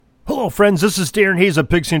Hello, friends. This is Darren Hayes of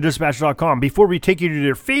PigskinDispatch.com. Before we take you to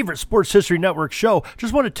your favorite Sports History Network show,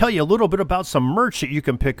 just want to tell you a little bit about some merch that you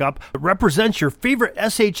can pick up that represents your favorite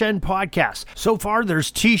SHN podcast. So far, there's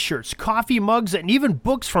t-shirts, coffee mugs, and even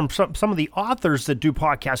books from some of the authors that do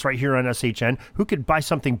podcasts right here on SHN. Who could buy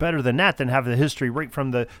something better than that, than have the history right from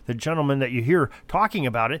the gentleman that you hear talking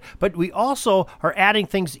about it? But we also are adding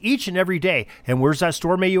things each and every day. And where's that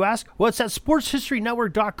store, may you ask? Well, it's at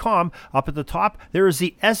SportsHistoryNetwork.com. Up at the top, there is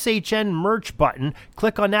the SHN merch button.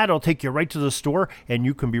 Click on that. It'll take you right to the store, and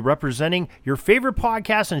you can be representing your favorite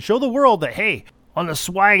podcast and show the world that, hey, on the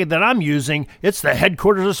swag that I'm using, it's the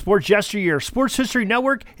headquarters of sports yesteryear, Sports History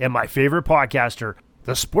Network, and my favorite podcaster,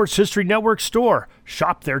 the Sports History Network store.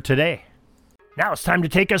 Shop there today. Now it's time to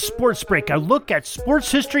take a sports break, a look at sports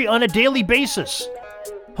history on a daily basis.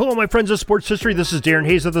 Hello, my friends of sports history. This is Darren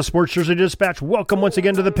Hayes of the Sports History Dispatch. Welcome once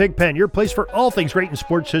again to the Pig Pen, your place for all things great in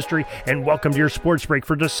sports history, and welcome to your sports break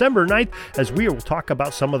for December 9th, as we will talk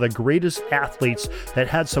about some of the greatest athletes that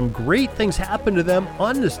had some great things happen to them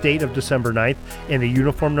on this date of December 9th, and the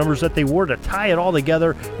uniform numbers that they wore to tie it all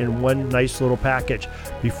together in one nice little package.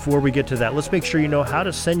 Before we get to that, let's make sure you know how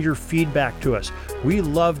to send your feedback to us. We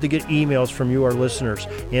love to get emails from you, our listeners,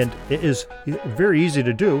 and it is very easy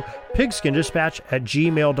to do.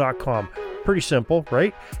 PigskinDispatch@gmail.com. Pretty simple,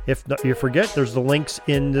 right? If you forget, there's the links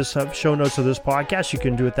in this show notes of this podcast. You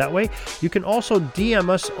can do it that way. You can also DM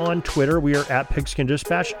us on Twitter. We are at Pigskin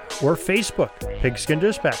Dispatch, or Facebook, Pigskin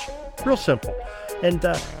Dispatch. Real simple. And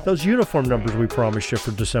those uniform numbers we promised you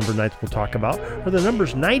for December 9th we'll talk about are the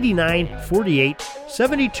numbers 99, 48,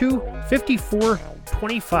 72, 54,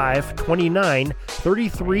 25, 29,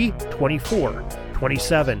 33, 24,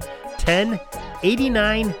 27, 10,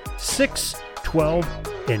 89, 6, 12,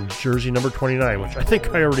 and jersey number 29, which I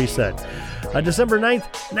think I already said. December 9th,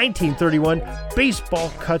 1931, baseball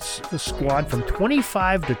cuts the squad from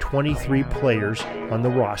 25 to 23 players on the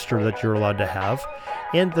roster that you're allowed to have.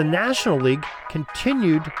 And the National League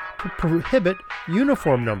continued to prohibit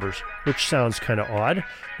uniform numbers, which sounds kind of odd.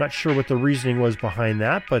 Not sure what the reasoning was behind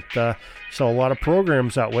that, but saw a lot of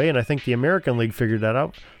programs that way, and I think the American League figured that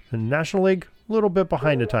out. The National League, a little bit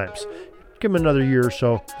behind the times. Give them another year or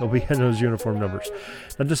so, they'll be in those uniform numbers.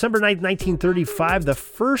 On December 9th, 1935, the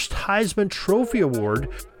first Heisman Trophy Award,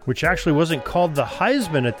 which actually wasn't called the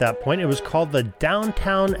Heisman at that point, it was called the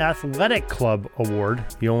Downtown Athletic Club Award,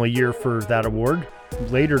 the only year for that award,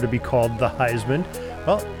 later to be called the Heisman.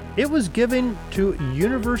 Well, it was given to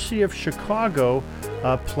University of Chicago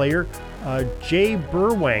player Jay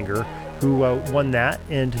Berwanger, who won that,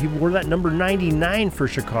 and he wore that number 99 for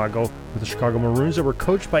Chicago with the Chicago Maroons that were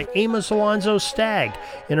coached by Amos Alonzo Stagg.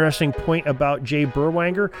 Interesting point about Jay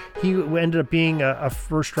Berwanger, he ended up being a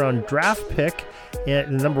first-round draft pick,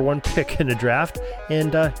 and the number one pick in the draft,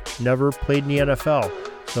 and never played in the NFL.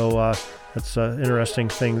 So that's an interesting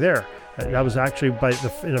thing there. That was actually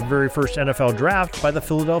in the very first NFL draft by the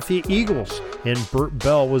Philadelphia Eagles, and Burt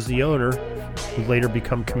Bell was the owner, who later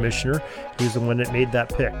became commissioner. He's the one that made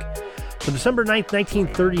that pick. So December 9th,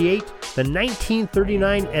 1938, the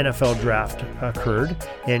 1939 NFL Draft occurred,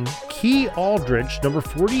 and Key Aldridge, number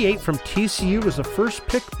 48 from TCU, was the first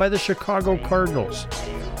pick by the Chicago Cardinals.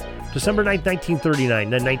 December 9th,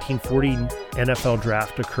 1939, the 1940 NFL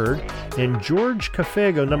Draft occurred, and George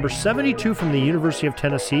Cafego, number 72 from the University of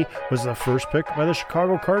Tennessee, was the first pick by the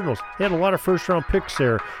Chicago Cardinals. They had a lot of first-round picks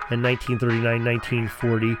there in 1939,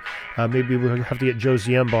 1940. Maybe we'll have to get Joe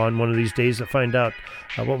Ziemba on one of these days to find out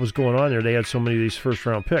what was going on there. They had so many of these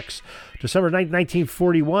first-round picks. December 9th,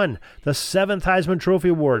 1941, the 7th Heisman Trophy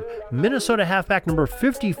Award, Minnesota halfback number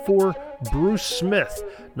 54, Bruce Smith.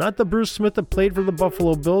 Not the Bruce Smith that played for the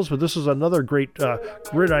Buffalo Bills, but this is another great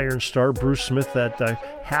gridiron star, Bruce Smith, that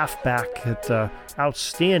halfback,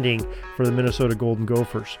 outstanding for the Minnesota Golden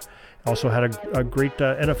Gophers. Also had a great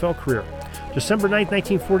NFL career. December 9th,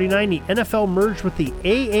 1949, the NFL merged with the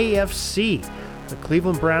AAFC. The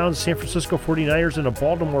Cleveland Browns, San Francisco 49ers, and the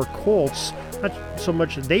Baltimore Colts, not so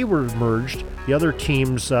much they were merged. The other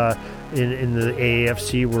teams in the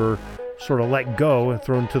AAFC were sort of let go and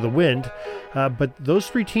thrown to the wind. But those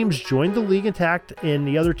three teams joined the league intact, and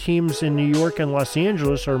the other teams in New York and Los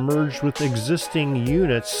Angeles are merged with existing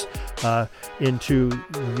units into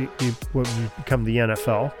what would become the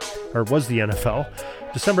NFL, or was the NFL.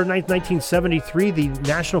 December 9th, 1973, the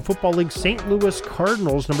National Football League St. Louis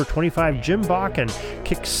Cardinals, number 25, Jim Bakken,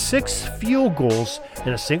 kicked 6 field goals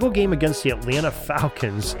in a single game against the Atlanta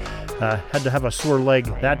Falcons. Had to have a sore leg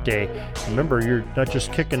that day. Remember, you're not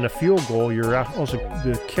just kicking the field goal, you're also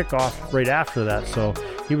the kickoff right after that. So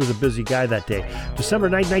he was a busy guy that day. December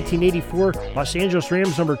 9, 1984, Los Angeles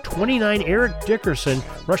Rams number 29, Eric Dickerson,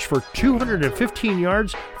 rushed for 215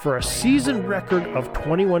 yards for a season record of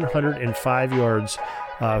 2,105 yards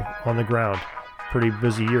on the ground. Pretty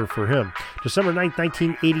busy year for him. December 9,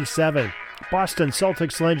 1987, Boston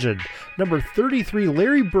Celtics legend number 33,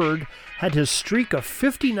 Larry Bird, had his streak of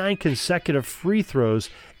 59 consecutive free throws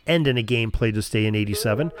end in a game played this day in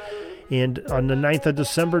 87. And on the 9th of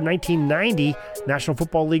December 1990, National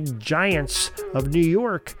Football League Giants of New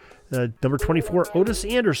York, number 24, Otis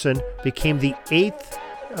Anderson, became the 8th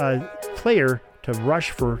player to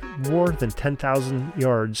rush for more than 10,000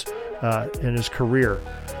 yards in his career.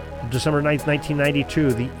 December 9th,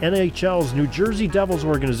 1992, the NHL's New Jersey Devils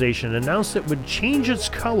organization announced it would change its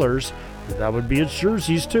colors, that would be its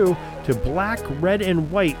jerseys too, to black, red,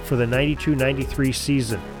 and white for the 92-93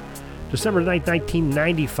 season. December 9th,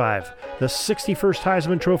 1995, the 61st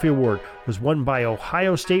Heisman Trophy Award was won by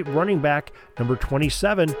Ohio State running back number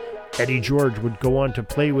 27, Eddie George. Would go on to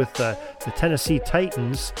play with the Tennessee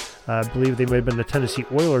Titans. I believe they might have been the Tennessee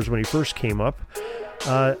Oilers when he first came up.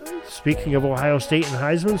 Speaking of Ohio State and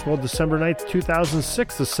Heisman's, well, December 9th,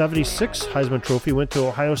 2006, the 76th Heisman Trophy went to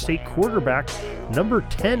Ohio State quarterback number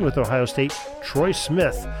 10 with Ohio State, Troy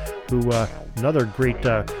Smith, who another great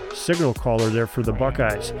signal caller there for the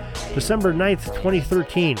Buckeyes. December 9th,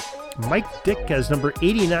 2013, Mike Ditka's number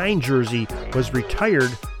 89 jersey was retired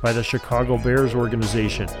by the Chicago Bears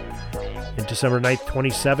organization. In December 9th,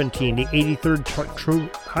 2017, the 83rd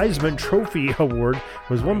Heisman Trophy Award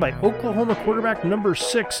was won by Oklahoma quarterback number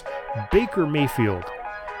 6, Baker Mayfield.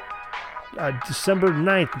 December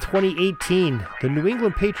 9th, 2018, the New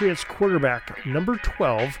England Patriots quarterback number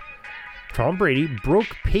 12, Tom Brady, broke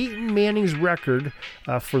Peyton Manning's record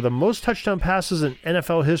for the most touchdown passes in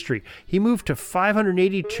NFL history. He moved to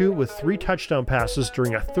 582 with 3 touchdown passes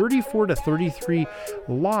during a 34-33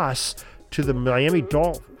 loss to the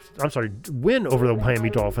win over the Miami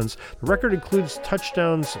Dolphins. The record includes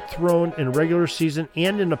touchdowns thrown in regular season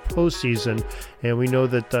and in the postseason, and we know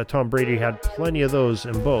that Tom Brady had plenty of those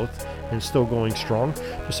in both and still going strong.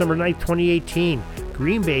 December 9th, 2018,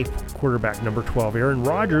 Green Bay quarterback number 12, Aaron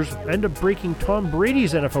Rodgers, ended up breaking Tom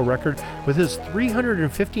Brady's NFL record with his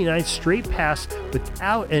 359th straight pass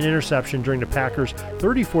without an interception during the Packers'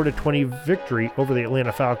 34-20 victory over the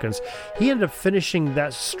Atlanta Falcons. He ended up finishing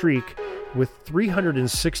that streak with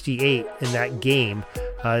 368 in that game.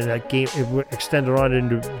 It extended on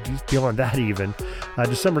into beyond that even.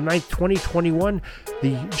 December 9th, 2021,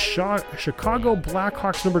 the Chicago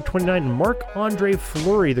Blackhawks number 29, Marc-Andre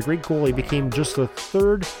Fleury, the great goalie, became just the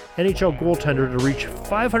 3rd NHL goaltender to reach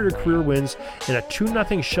 500 career wins in a 2-0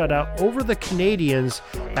 shutout over the Canadiens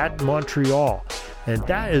at Montreal. And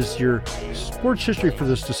that is your sports history for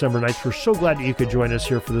this December 9th. We're so glad that you could join us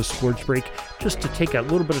here for this sports break, just to take a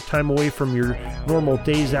little bit of time away from your normal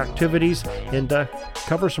day's activities and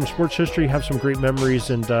cover some sports history, have some great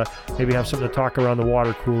memories, and maybe have something to talk around the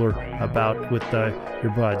water cooler about with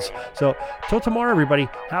your buds. So till tomorrow, everybody,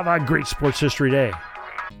 have a great sports history day.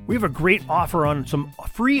 We have a great offer on some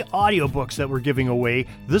free audiobooks that we're giving away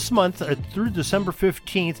this month through December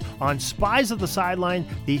 15th on Spies of the Sideline,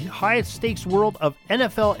 the highest stakes world of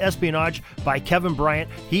NFL espionage by Kevin Bryant.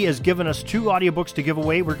 He has given us 2 audiobooks to give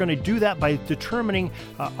away. We're going to do that by determining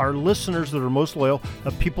our listeners that are most loyal,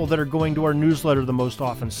 people that are going to our newsletter the most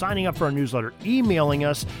often, signing up for our newsletter, emailing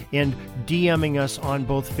us, and DMing us on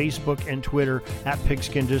both Facebook and Twitter at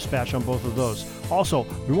Pigskin Dispatch on both of those. Also,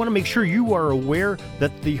 we want to make sure you are aware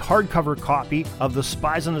that the hardcover copy of The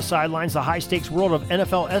Spies on the Sidelines, the high-stakes world of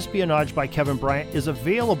NFL espionage by Kevin Bryant is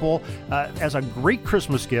available as a great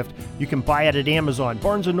Christmas gift. You can buy it at Amazon,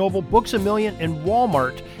 Barnes & Noble, Books A Million, and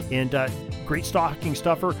Walmart. And great stocking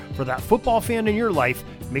stuffer for that football fan in your life.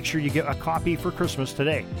 Make sure you get a copy for Christmas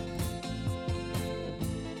today.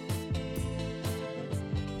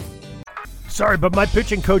 Sorry, but my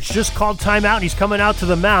pitching coach just called timeout and he's coming out to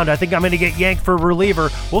the mound. I think I'm going to get yanked for a reliever.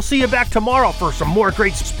 We'll see you back tomorrow for some more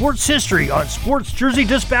great sports history on Sports Jersey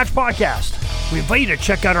Dispatch Podcast. We invite you to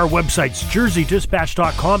check out our websites,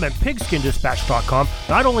 jerseydispatch.com and pigskinddispatch.com.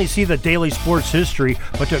 Not only see the daily sports history,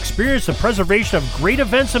 but to experience the preservation of great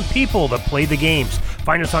events and people that play the games.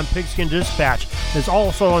 Find us on Pigskin Dispatch. It's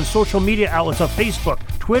also on social media outlets of Facebook,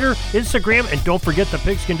 Twitter, Instagram, and don't forget the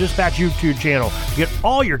Pigskin Dispatch YouTube channel to get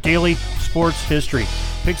all your daily sports history.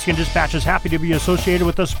 Pigskin Dispatch is happy to be associated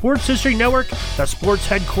with the Sports History Network, the sports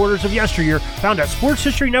headquarters of yesteryear, found at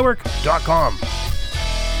sportshistorynetwork.com.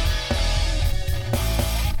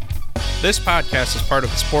 This podcast is part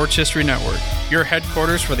of the Sports History Network, your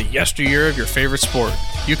headquarters for the yesteryear of your favorite sport.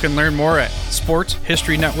 You can learn more at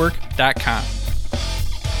sportshistorynetwork.com.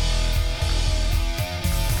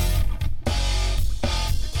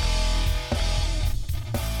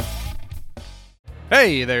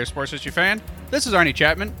 Hey there, sports history fan. This is Arnie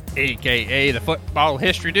Chapman, aka the Football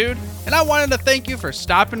History Dude, and I wanted to thank you for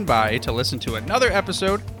stopping by to listen to another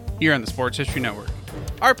episode here on the Sports History Network.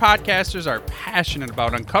 Our podcasters are passionate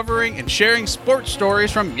about uncovering and sharing sports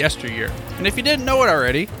stories from yesteryear. And if you didn't know it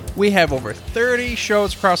already, we have over 30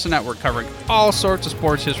 shows across the network covering all sorts of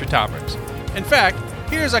sports history topics. In fact,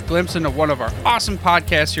 here's a glimpse into one of our awesome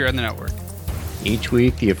podcasts here on the network. Each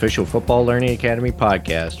week, the official Football Learning Academy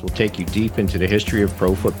podcast will take you deep into the history of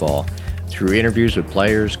pro football through interviews with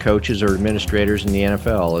players, coaches, or administrators in the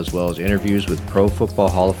NFL, as well as interviews with Pro Football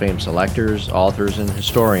Hall of Fame selectors, authors, and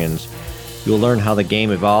historians. You'll learn how the game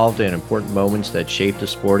evolved and important moments that shaped the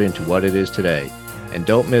sport into what it is today. And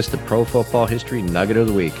don't miss the Pro Football History Nugget of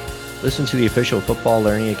the Week. Listen to the official Football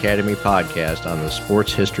Learning Academy podcast on the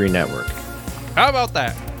Sports History Network. How about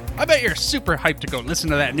that? I bet you're super hyped to go listen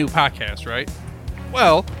to that new podcast, right?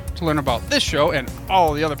 Well, to learn about this show and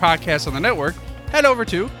all the other podcasts on the network, head over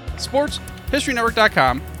to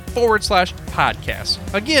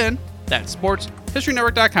sportshistorynetwork.com/podcast. Again, that's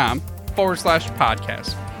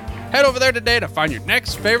sportshistorynetwork.com/podcast. Head over there today to find your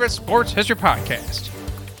next favorite sports history podcast.